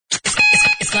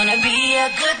a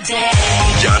good day.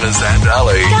 Gunners and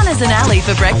Ali Gunners and Ali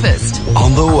for breakfast.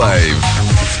 on the wave.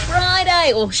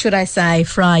 Friday, or should I say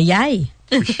Friday?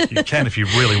 You can if you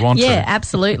really want to. Yeah,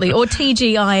 absolutely. Or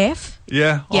TGIF.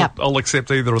 Yeah, Yep. I'll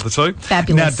accept either of the two.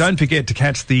 Fabulous. Now, don't forget to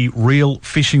catch the Real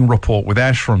Fishing Report with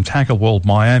Ash from Tackle World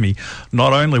Miami.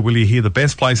 Not only will you hear the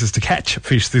best places to catch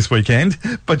fish this weekend,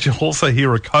 but you'll also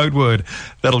hear a code word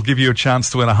that'll give you a chance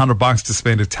to win $100 to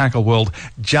spend at Tackle World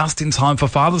just in time for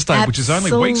Father's Day, which is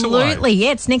only weeks away. Absolutely.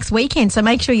 Yeah, it's next weekend, so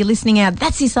make sure you're listening out.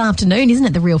 That's this afternoon, isn't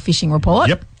it, the Real Fishing Report?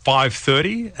 Yep,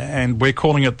 5:30, and we're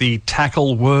calling it the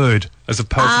Tackle Word as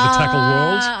opposed to the Tackle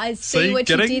World. I see what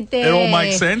you did there. It all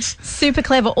makes sense. Super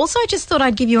clever. Also, I just thought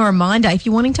I'd give you a reminder. If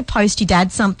you're wanting to post your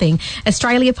dad something,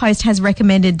 Australia Post has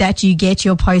recommended that you get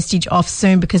your postage off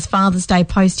soon because Father's Day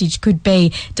postage could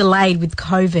be delayed with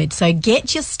COVID. So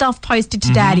get your stuff posted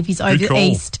to Dad if he's over call.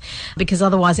 east, because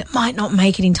otherwise it might not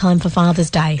make it in time for Father's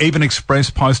Day. Even express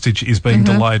postage is being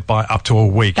delayed by up to a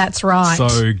week. That's right.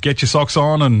 So get your socks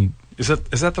on and... Is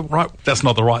that the right... That's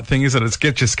not the right thing, is it? It's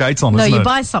get your skates on, No, isn't you it?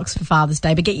 buy socks for Father's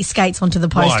Day, but get your skates onto the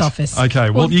post Right. office.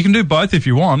 Okay, well, you can do both if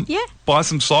you want. Yeah. Buy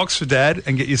some socks for Dad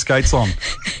and get your skates on.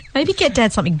 Maybe get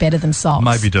Dad something better than socks.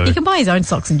 Maybe do. He can buy his own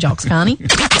socks and jocks, can't he?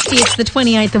 It's the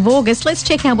 28th of August. Let's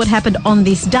check out what happened on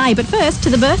this day. But first, to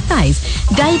the birthdays.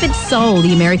 David Soul,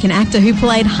 the American actor who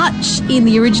played Hutch in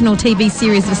the original TV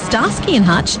series of Starsky and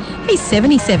Hutch, he's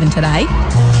 77 today.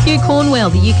 Hugh Cornwell,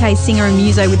 the UK singer and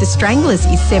muso with the Stranglers,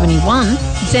 is 71.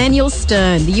 Daniel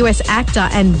Stern, the US actor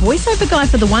and voiceover guy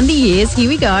for the Wonder Years, here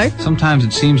we go. Sometimes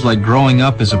it seems like growing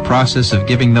up is a process of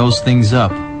giving those things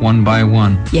up, one by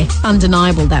one. Yeah,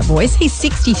 undeniable, that voice. He's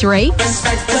 63.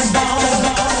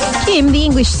 Kim, the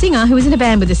English singer who is in a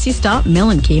band with her sister, Mel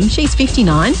and Kim, she's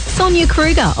 59. Sonia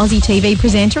Kruger, Aussie TV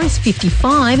presenter, is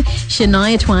 55.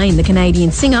 Shania Twain, the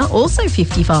Canadian singer, also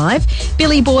 55.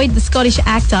 Billy Boyd, the Scottish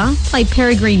actor, played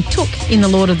Peregrine Took in The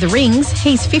Lord of the Rings.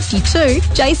 He's 52.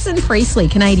 Jason Priestley,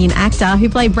 Canadian actor, who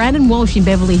played Brandon Walsh in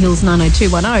Beverly Hills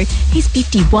 90210. He's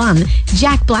 51.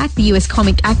 Jack Black, the US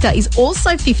comic actor, is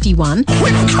also 51.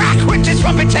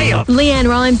 Leanne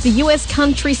Rimes, the US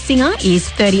country singer, is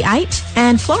 38.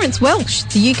 And Florence Welch,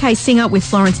 the UK singer with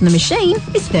Florence and the Machine,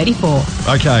 is 34.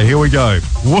 Okay, here we go.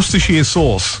 Worcestershire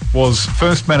sauce was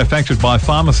first manufactured by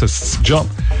pharmacists.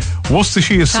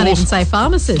 Worcestershire Can't sauce... even say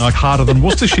pharmacist. Like harder than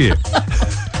Worcestershire.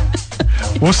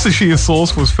 Worcestershire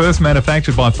sauce was first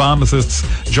manufactured by pharmacists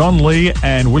John Lee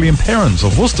and William Perrins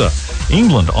of Worcester,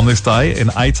 England, on this day in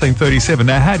 1837.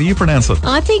 Now, how do you pronounce it?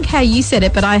 I think how you said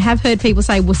it, but I have heard people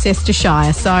say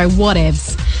Worcestershire, so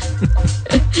whatevs.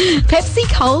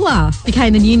 Pepsi Cola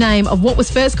became the new name of what was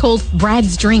first called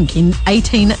Brad's Drink in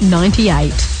 1898.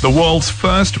 The world's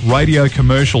first radio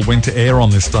commercial went to air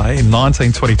on this day in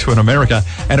 1922 in America,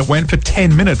 and it went for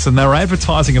 10 minutes, and they were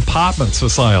advertising apartments for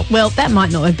sale. Well, that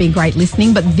might not have been great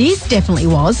listening, but this definitely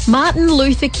was. Martin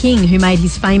Luther King, who made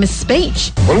his famous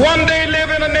speech. Will one day live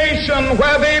in a nation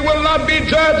where they will not be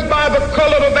judged by the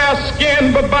color of their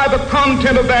skin, but by the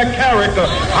content of their character.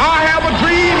 I have a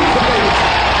dream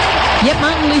today. Yep,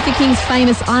 Martin Luther King's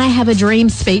famous I Have a Dream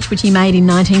speech, which he made in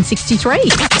 1963.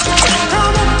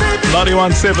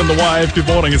 91.7 The Wave. Good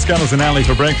morning. It's Gunners and Ali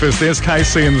for breakfast. There's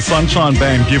Casey and the Sunshine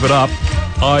Band. Give it up.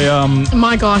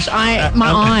 My gosh, my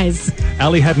eyes.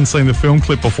 Ali hadn't seen the film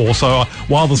clip before, so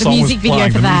while the song was music video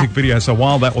playing, for the that. music video, so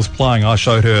while that was playing, I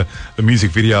showed her the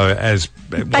music video as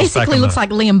it was Basically back in looks like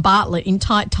Liam Bartlett in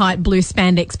tight blue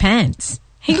spandex pants.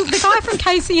 The guy from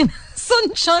Casey and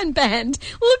Sunshine Band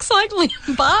looks like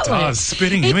Liam Bartlett. does,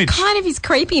 spitting It image. kind of is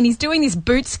creepy, and he's doing this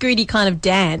boot scooty kind of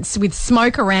dance with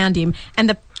smoke around him, and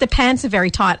the pants are very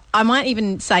tight. I might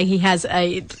even say he has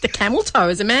the camel toe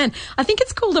as a man. I think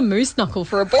it's called a moose knuckle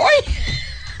for a boy.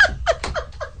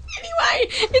 Anyway,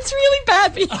 it's really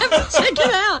bad, but you have to check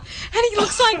it out. And he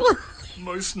looks like...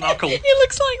 Moose knuckle. He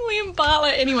looks like Liam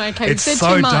Bartlett. Anyway, okay, It we've said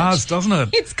so too much. does, doesn't it?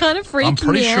 It's kind of freaking I'm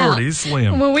pretty me sure out. it is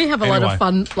Liam. Well, we have a lot Anyway. of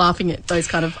fun laughing at those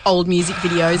kind of old music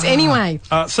videos. Anyway,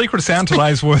 Secret Sound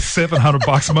today is worth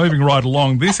 $700. Moving right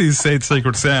along. This is said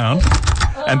Secret Sound.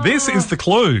 And this is the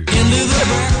clue.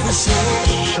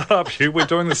 Shut up, Hugh. We're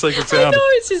doing the Secret I Sound. know,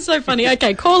 it's just so funny.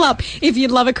 Okay, call up if you'd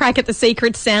love a crack at the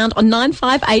Secret Sound on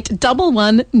 958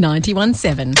 11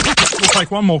 917. We'll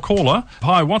take one more caller.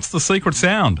 Hi, what's the Secret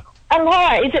Sound?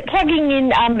 Hi, is it plugging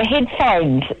in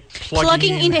headphones?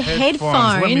 Plugging into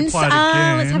headphones. Let me play it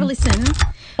again. Let's have a listen.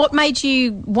 What made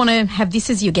you want to have this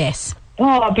as your guess?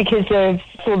 Oh, because I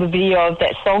saw the video of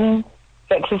that song,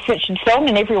 that featured song,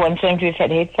 and everyone seemed to have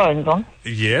had headphones on.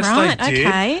 Yes, Right, they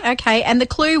did. okay. And the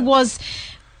clue was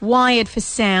Wired for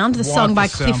Sound, the song by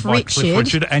Cliff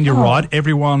Richard. And you're right,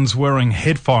 everyone's wearing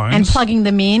headphones. And plugging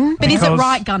them in. But is it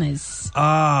right, Gunners?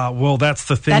 Well, that's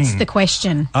the thing. That's the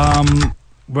question.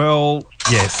 Well,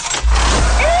 yes.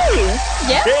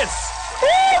 Yes. Yes.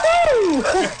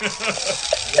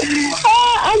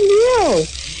 Unreal.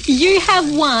 You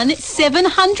have won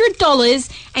 $700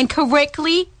 and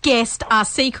correctly guessed our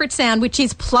secret sound, which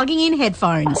is plugging in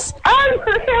headphones.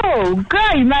 Unreal.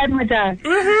 Great, you made my day.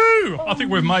 Woohoo! I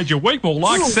think we've made your week more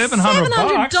like $700.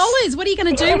 $700. What are you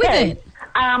going to do with it?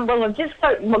 Well, I'm going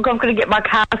to get my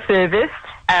car serviced.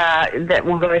 That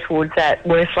will go towards that,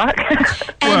 worse luck.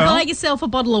 And buy yourself a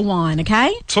bottle of wine,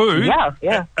 okay? 2.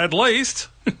 Yeah. At least.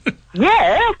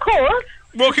 Yeah, of course.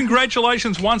 Well,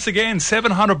 congratulations once again.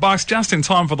 $700 just in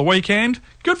time for the weekend.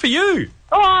 Good for you.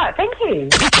 All right, thank you.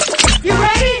 You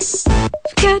ready?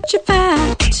 Got your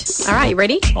fact. All right, you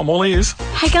ready? I'm all ears.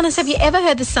 Hey, Gunners, have you ever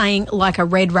heard the saying, like a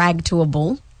red rag to a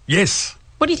bull? Yes.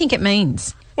 What do you think it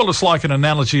means? Well, it's like an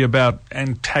analogy about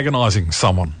antagonising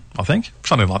someone, I think.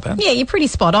 Something like that. Yeah, you're pretty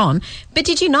spot on. But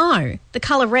did you know the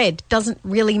colour red doesn't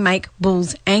really make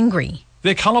bulls angry?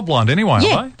 They're colourblind anyway, aren't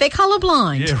Yeah, they're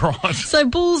colourblind. Yeah, right. So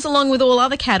bulls, along with all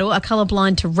other cattle, are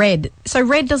colourblind to red. So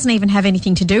red doesn't even have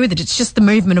anything to do with it. It's just the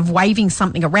movement of waving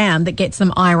something around that gets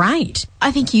them irate.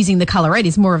 I think using the colour red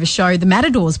is more of a show the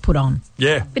matadors put on.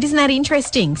 Yeah. But isn't that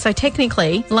interesting? So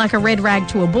technically, like a red rag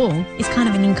to a bull is kind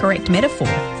of an incorrect metaphor.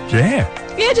 Yeah.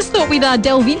 Yeah, I just thought we'd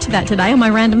delve into that today on my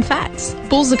random facts.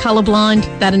 Bulls are colourblind.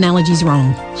 That analogy's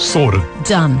wrong. Sorted.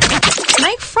 Done.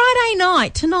 Make Friday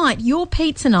night, tonight, your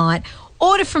pizza night.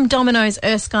 Order from Domino's,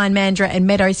 Erskine, Mandurah and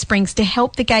Meadow Springs to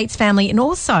help the Gates family and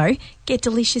also get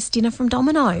delicious dinner from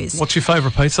Domino's. What's your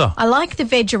favourite pizza? I like the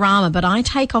Vegorama, but I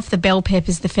take off the bell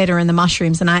peppers, the feta and the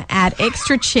mushrooms and I add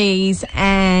extra cheese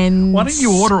and Why don't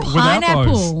you order it without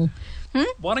pineapple. those?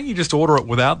 Why don't you just order it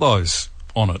without those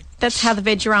on it? That's how the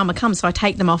Vegorama comes, so I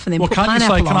take them off and then Well, put can't you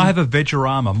pineapple say, on. can I have a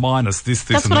Vegorama minus this,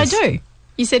 That's and what this? I do.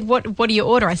 You said, what do you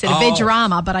order? I said a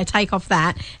Vegorama, but I take off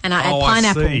that and I add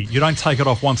pineapple. I see. You don't take it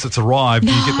off once it's arrived.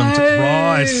 You get them to...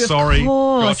 Right, sorry. Of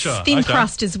course. Gotcha. Thin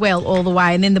crust as well all the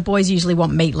way. And then the boys usually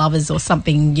want meat lovers or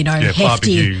something,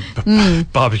 hefty.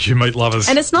 Barbecue meat lovers.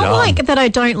 And it's not Yum. like that I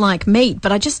don't like meat,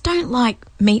 but I just don't like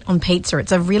meat on pizza.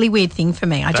 It's a really weird thing for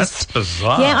me. That's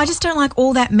bizarre. Yeah, I just don't like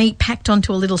all that meat packed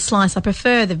onto a little slice. I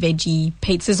prefer the veggie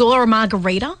pizzas or a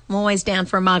margarita. I'm always down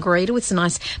for a margarita with some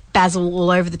nice basil all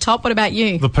over the top. What about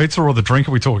you? The pizza or the drink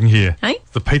are we talking here? Hey?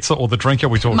 The pizza or the drink are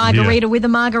we talking here? Margarita with a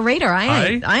margarita.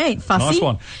 I ain't fussy. Nice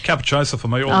one. Capricciosa for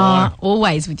me all the way.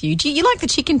 Always with you. You like the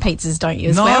chicken pizzas, don't you,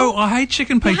 as No, well? I hate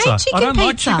chicken pizza. You hate chicken I don't pizza.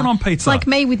 like chicken on pizza. It's like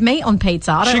me with meat on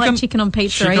pizza. I don't like chicken on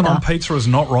pizza either. Chicken on pizza is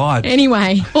not right.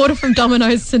 Anyway, order from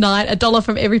Domino's tonight. $1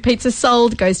 from every pizza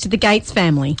sold goes to the Gates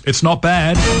family. It's not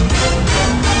bad.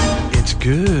 It's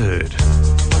good.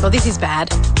 Well, this is bad.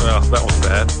 Well, that was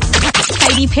bad.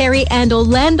 Katy Perry and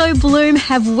Orlando Bloom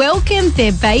have welcomed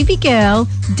their baby girl,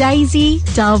 Daisy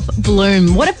Dove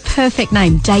Bloom. What a perfect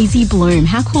name, Daisy Bloom.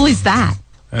 How cool is that?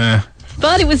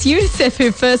 But it was UNICEF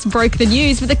who first broke the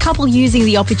news, with the couple using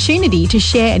the opportunity to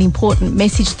share an important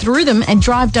message through them and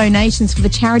drive donations for the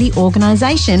charity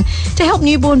organisation to help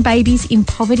newborn babies in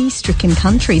poverty-stricken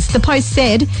countries. The post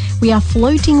said, "We are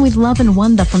floating with love and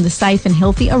wonder from the safe and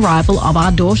healthy arrival of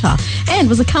our daughter," and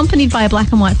was accompanied by a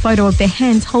black and white photo of their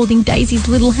hands holding Daisy's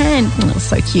little hand. Oh, it was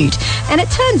so cute. And it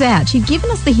turns out she'd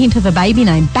given us the hint of a baby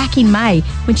name back in May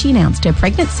when she announced her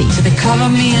pregnancy. So they cover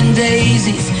me in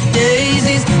daisies,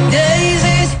 daisies, daisies.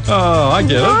 Oh, I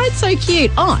get it. Right, so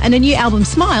cute. Oh, and a new album,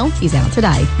 Smile, is out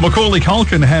today. Macaulay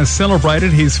Culkin has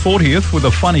celebrated his 40th with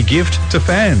a funny gift to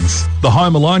fans. The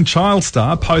Home Alone child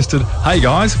star posted, "Hey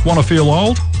guys, want to feel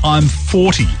old? I'm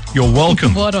 40. You're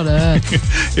welcome." What on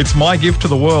earth? "It's my gift to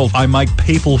the world. I make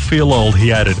people feel old,"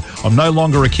 he added. "I'm no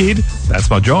longer a kid. That's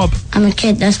my job." I'm a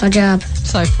kid, that's my job.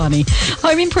 So funny.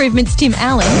 Home Improvement's Tim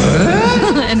Allen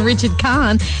and Richard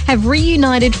Kahn have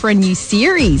reunited for a new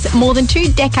series. More than 2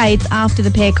 decades after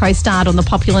the pair co-starred on the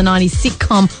popular 90s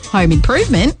sitcom Home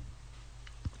Improvement,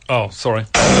 Oh, sorry.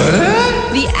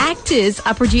 the actors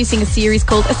are producing a series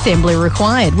called Assembly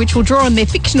Required, which will draw on their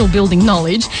fictional building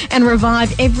knowledge and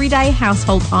revive everyday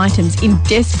household items in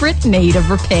desperate need of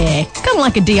repair. Kind of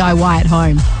like a DIY at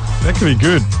home. That could be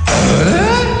good.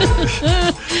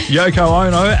 Yoko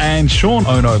Ono and Sean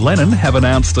Ono Lennon have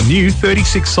announced a new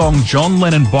 36-song John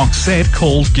Lennon box set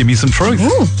called Gimme Some Truth.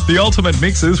 Ooh. The Ultimate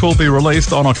Mixes will be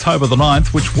released on October the 9th,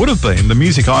 which would have been the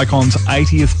music icon's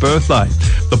 80th birthday.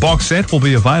 The box set will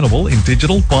be available in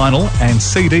digital, vinyl and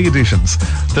CD editions.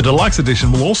 The deluxe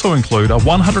edition will also include a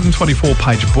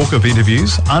 124-page book of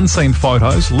interviews, unseen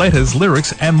photos, letters,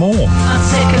 lyrics and more. I'm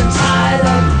sick and tired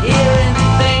of hearing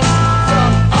things.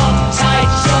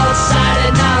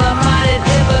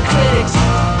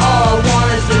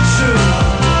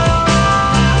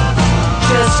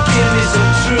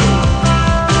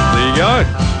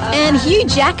 And Hugh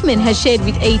Jackman has shared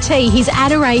with ET his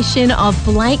adoration of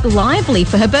Blake Lively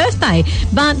for her birthday,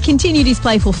 but continued his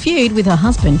playful feud with her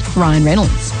husband, Ryan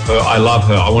Reynolds. I love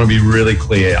her. I want to be really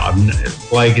clear.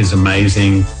 Blake is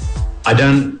amazing. I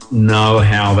don't know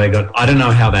how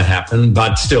that happened,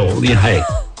 but still, hey,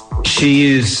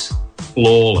 she is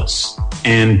flawless.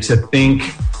 And to think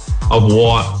of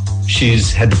what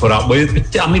she's had to put up with,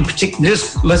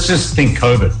 let's just think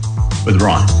COVID with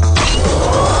Ryan.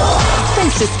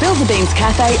 Thanks to Spill the Beans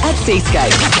Cafe at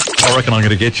Seascape. I reckon I'm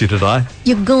going to get you today.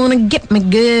 You're gonna get me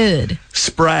good.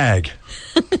 Sprag.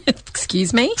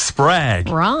 Excuse me?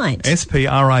 Sprag. Right.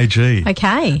 S-P-R-A-G.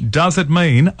 Okay. Does it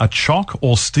mean a chock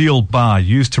or steel bar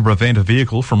used to prevent a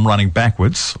vehicle from running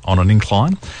backwards on an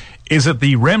incline? Is it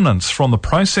the remnants from the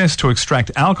process to extract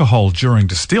alcohol during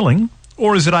distilling?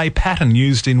 Or is it a pattern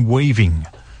used in weaving?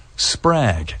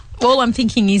 Sprag. All I'm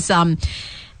thinking is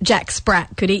Jack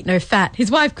Sprat could eat no fat. His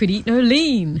wife could eat no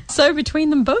lean. So between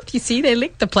them both, you see, they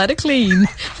licked the platter clean.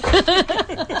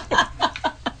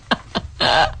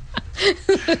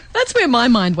 That's where my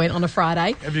mind went on a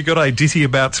Friday. Have you got a ditty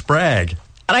about Sprag?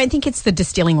 I don't think it's the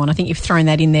distilling one. I think you've thrown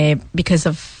that in there because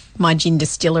of my gin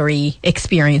distillery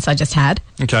experience I just had.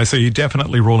 Okay, so you're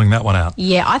definitely ruling that one out.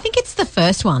 Yeah, I think it's the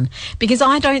first one because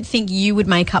I don't think you would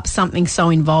make up something so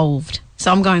involved. So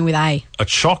I'm going with A. A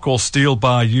chock or steel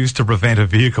bar used to prevent a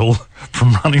vehicle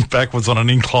from running backwards on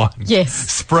an incline.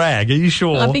 Yes. Sprag, are you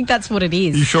sure? I think that's what it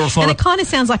is. You sure it's not? And it kind of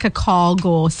sounds like a cog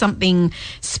or something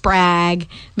sprag,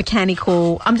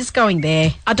 mechanical. I'm just going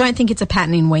there. I don't think it's a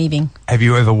pattern in weaving. Have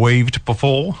you ever weaved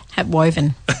before? Have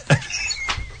woven.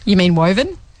 You mean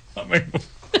woven? I mean,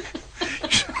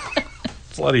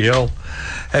 bloody hell.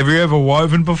 Have you ever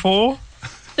woven before?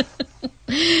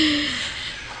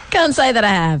 Can't say that I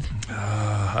have.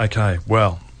 Okay,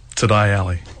 well, today,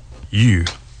 Ali, you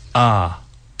are...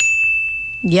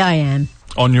 Yeah, I am.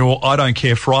 On your I Don't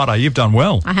Care Friday, you've done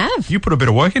well. I have. You put a bit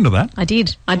of work into that. I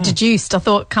did. I deduced. I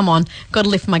thought, come on, got to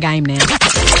lift my game now.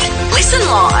 Listen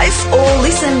live or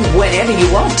listen whenever you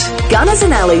want. Gunners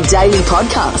and Ali Daily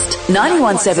Podcast.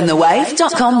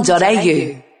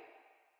 917thewave.com.au